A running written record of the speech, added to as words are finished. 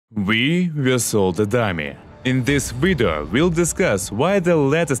We were sold a dummy. In this video, we'll discuss why the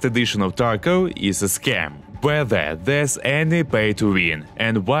latest edition of Tarkov is a scam, whether there's any pay to win,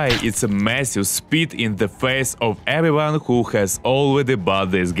 and why it's a massive spit in the face of everyone who has already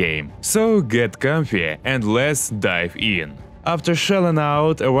bought this game. So get comfy and let's dive in. After shelling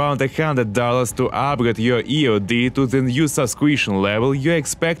out around $100 to upgrade your EOD to the new subscription level, you're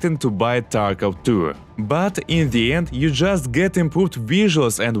expecting to buy Tarkov 2. But in the end, you just get improved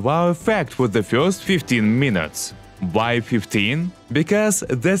visuals and wow effect for the first 15 minutes. Why 15? Because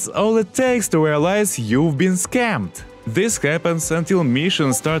that's all it takes to realize you've been scammed. This happens until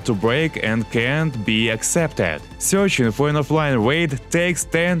missions start to break and can't be accepted. Searching for an offline raid takes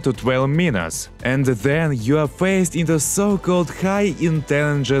 10 to 12 minutes, and then you are faced into so-called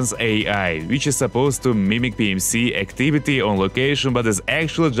high-intelligence AI, which is supposed to mimic PMC activity on location but is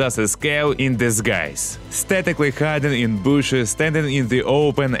actually just a scale in disguise. Statically hiding in bushes, standing in the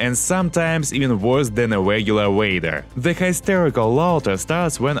open, and sometimes even worse than a regular raider. The hysterical laughter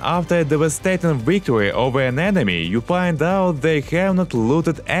starts when after a devastating victory over an enemy, you find out they have not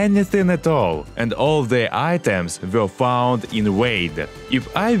looted anything at all, and all their items were found in raid.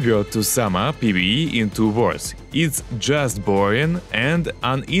 If I were to sum up PvE in 2 words, it's just boring and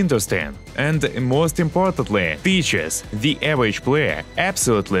uninteresting. And most importantly, teaches the average player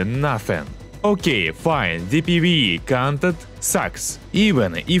absolutely nothing. Okay, fine, the PvE content sucks.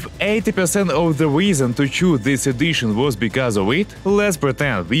 Even if 80% of the reason to choose this edition was because of it, let's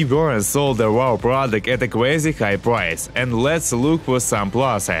pretend we weren't sold a raw product at a crazy high price, and let's look for some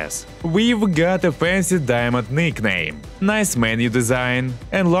pluses. We've got a fancy diamond nickname, nice menu design,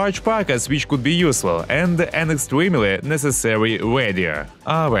 and large pockets which could be useful, and an extremely necessary radio.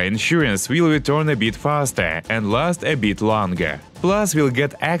 Our insurance will return a bit faster and last a bit longer. Plus we'll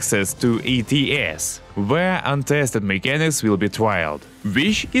get access to ETS, where untested mechanics will be trialed.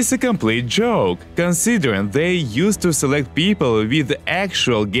 Which is a complete joke, considering they used to select people with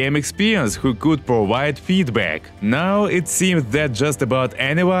actual game experience who could provide feedback. Now it seems that just about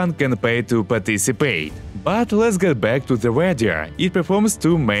anyone can pay to participate. But let's get back to the radio. It performs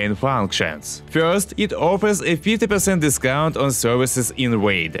 2 main functions. First, it offers a 50% discount on services in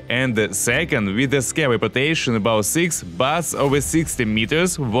raid, and second, with a scare reputation about 6 bots over 60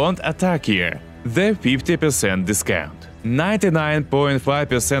 meters won't attack here. The 50% discount.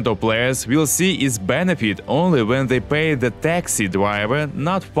 99.5% of players will see its benefit only when they pay the taxi driver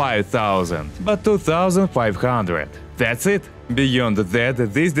not 5,000, but 2,500. That's it. Beyond that,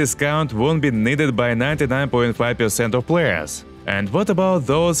 this discount won't be needed by 99.5% of players. And what about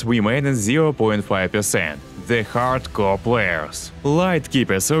those remaining 0.5%? The hardcore players.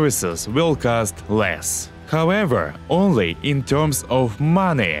 Lightkeeper services will cost less. However, only in terms of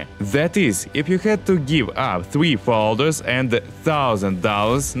money. That is, if you had to give up 3 folders and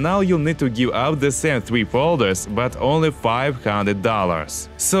 $1,000, now you'll need to give up the same 3 folders, but only $500.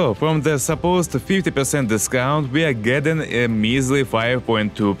 So, from the supposed 50% discount, we are getting a measly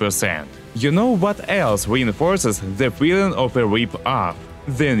 5.2%. You know what else reinforces the feeling of a rip-off?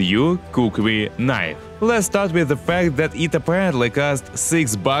 The new cookery knife. Let's start with the fact that it apparently cost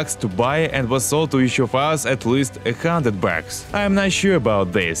 $6 to buy and was sold to each of us at least $100. I'm not sure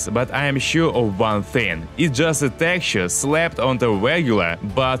about this, but I am sure of one thing. It's just a texture slapped onto a regular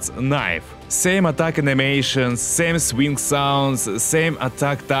but knife. Same attack animations, same swing sounds, same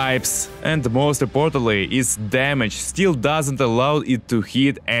attack types, and most importantly, its damage still doesn't allow it to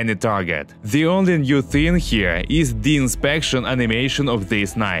hit any target. The only new thing here is the inspection animation of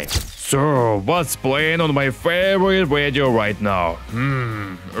this knife. So, what's playing on my favorite radio right now?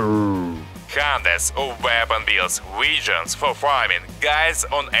 Hundreds of weapon builds, regions for farming, guides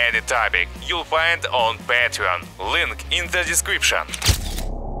on any topic you'll find on Patreon. Link in the description.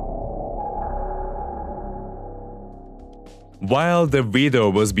 While the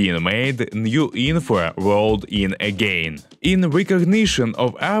video was being made, new info rolled in again. In recognition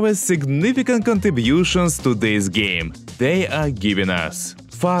of our significant contributions to this game, they are giving us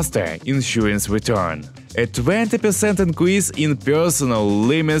faster insurance return, a 20% increase in personal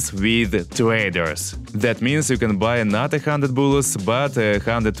limits with traders. That means you can buy not 100 bullets, but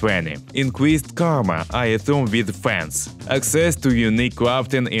 120. Increased karma, I assume with fans. Access to unique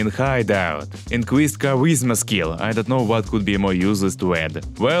crafting in hideout. Increased charisma skill, I don't know what could be more useless to add.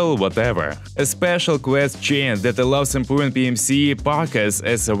 Well, whatever. A special quest chain that allows improving PMC pockets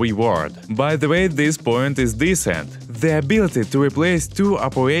as a reward. By the way, this point is decent. the ability to replace 2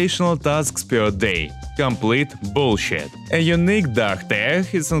 operational tasks per day. Complete bullshit. A unique dark tag,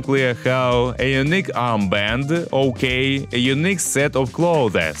 it's unclear how. A unique armband, okay. A unique set of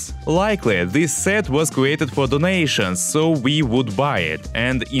clothes. Likely, this set was created for donations, so we would buy it,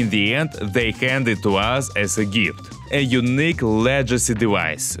 and in the end, they hand it to us as a gift. A unique legacy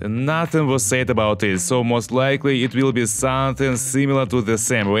device. Nothing was said about it, so most likely it will be something similar to the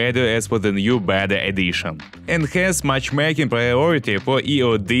same radio as for the new beta edition. Enhanced matchmaking priority for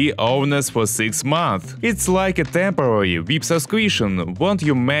EOD owners for 6 months. It's like a temporary VIP subscription. Want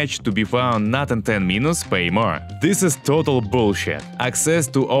your match to be found not in 10 minutes? Pay more. This is total bullshit. Access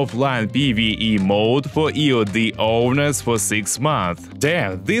to offline PvE mode for EOD owners for 6 months.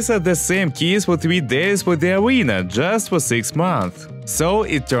 Damn, these are the same keys for 3 days for the arena, just for 6 months. So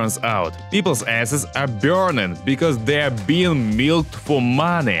it turns out, people's asses are burning because they are being milked for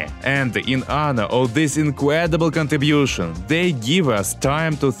money. And in honor of this incredible contribution, they give us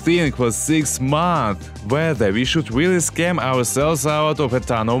time to think for 6 months whether we should really scam ourselves out of a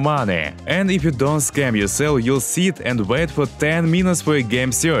ton of money. And if you don't scam yourself, you'll sit and wait for 10 minutes for a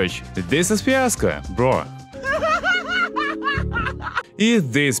game search. This is fiasco, bro.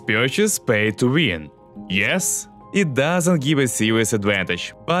 Is this purchase pay to win? Yes. It doesn't give a serious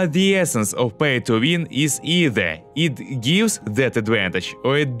advantage, but the essence of pay to win is either it gives that advantage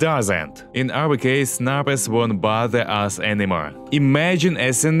or it doesn't. In our case, snappers won't bother us anymore. Imagine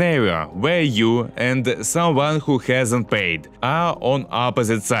a scenario where you and someone who hasn't paid are on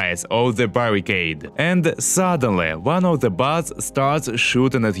opposite sides of the barricade, and suddenly one of the bots starts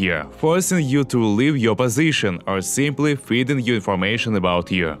shooting at you, forcing you to leave your position or simply feeding you information about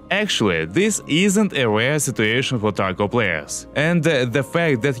you. Actually, this isn't a rare situation for Tarkov players, and the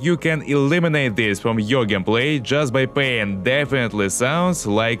fact that you can eliminate this from your gameplay just by paying definitely sounds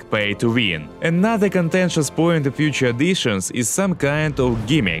like pay to win. Another contentious point in future editions is some kind of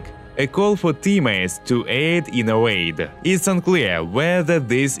gimmick, a call for teammates to aid in a raid. It's unclear whether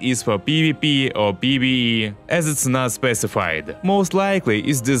this is for PvP or PvE, as it's not specified. Most likely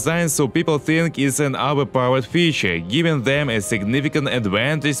it's designed so people think it's an overpowered feature, giving them a significant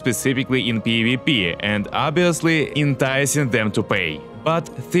advantage specifically in PvP and obviously enticing them to pay. But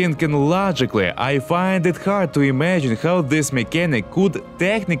thinking logically, I find it hard to imagine how this mechanic could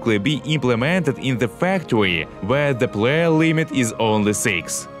technically be implemented in the factory, where the player limit is only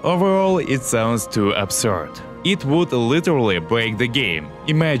 6. Overall, it sounds too absurd. It would literally break the game.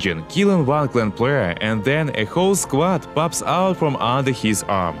 Imagine killing one clan player and then a whole squad pops out from under his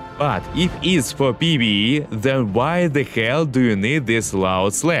arm. But if it's for PvE, then why the hell do you need this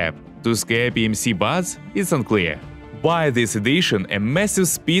loud slap? To scare PMC bots? It's unclear. Why this edition a massive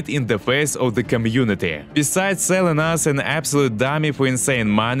spit in the face of the community? Besides selling us an absolute dummy for insane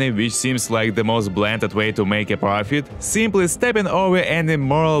money, which seems like the most blatant way to make a profit, simply stepping over any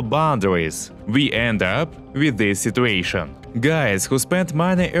moral boundaries, we end up with this situation. Guys who spent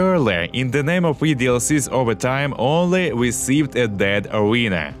money earlier in the name of free DLCs over time only received a dead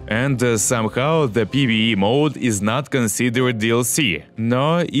arena. And somehow the PvE mode is not considered DLC,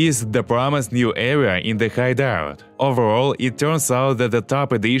 nor is the promised new area in the hideout. Overall, it turns out that the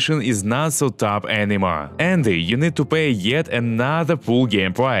top edition is not so top anymore. Andy, you need to pay yet another full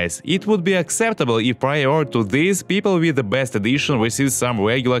game price. It would be acceptable if prior to this, people with the best edition receive some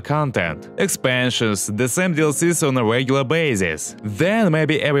regular content, expansions, the same DLCs on a regular basis. Then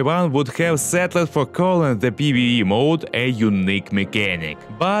maybe everyone would have settled for calling the PvE mode a unique mechanic.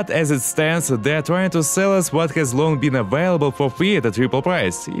 But as it stands, they're trying to sell us what has long been available for free at a triple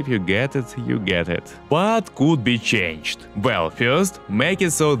price. If you get it, you get it. What could be changed? Well, first, make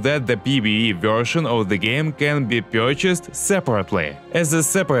it so that the PvE version of the game can be purchased separately, as a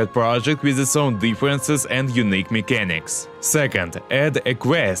separate project with its own differences and unique mechanics. Second, add a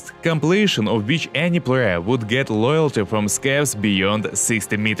quest, completion of which any player would get loyalty from scavs beyond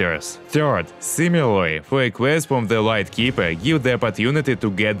 60 meters. Third, similarly, for a quest from the Lightkeeper, give the opportunity to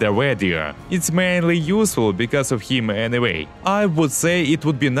get the radio. It's mainly useful because of him anyway. I would say it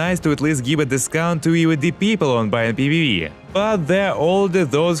would be nice to at least give a discount to EOD people on buying PvE. But they're only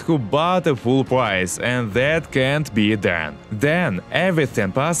those who bought a full price, and that can't be done. Then,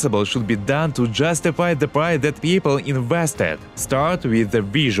 everything possible should be done to justify the price that people invested. Start with the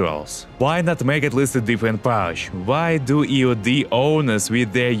visuals. Why not make at least a different pouch? Why do EOD owners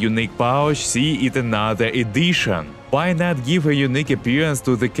with their unique pouch see it another edition? Why not give a unique appearance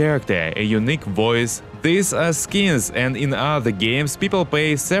to the character, a unique voice? These are skins, and in other games people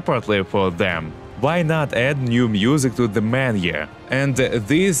pay separately for them. Why not add new music to the menu? And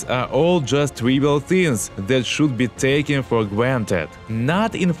these are all just trivial things that should be taken for granted.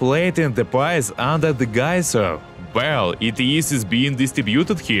 Not inflating the price under the guise of Well, it is being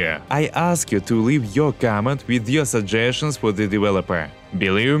distributed here. I ask you to leave your comment with your suggestions for the developer.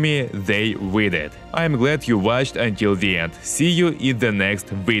 Believe me, they read it. I'm glad you watched until the end. See you in the next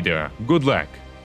video. Good luck!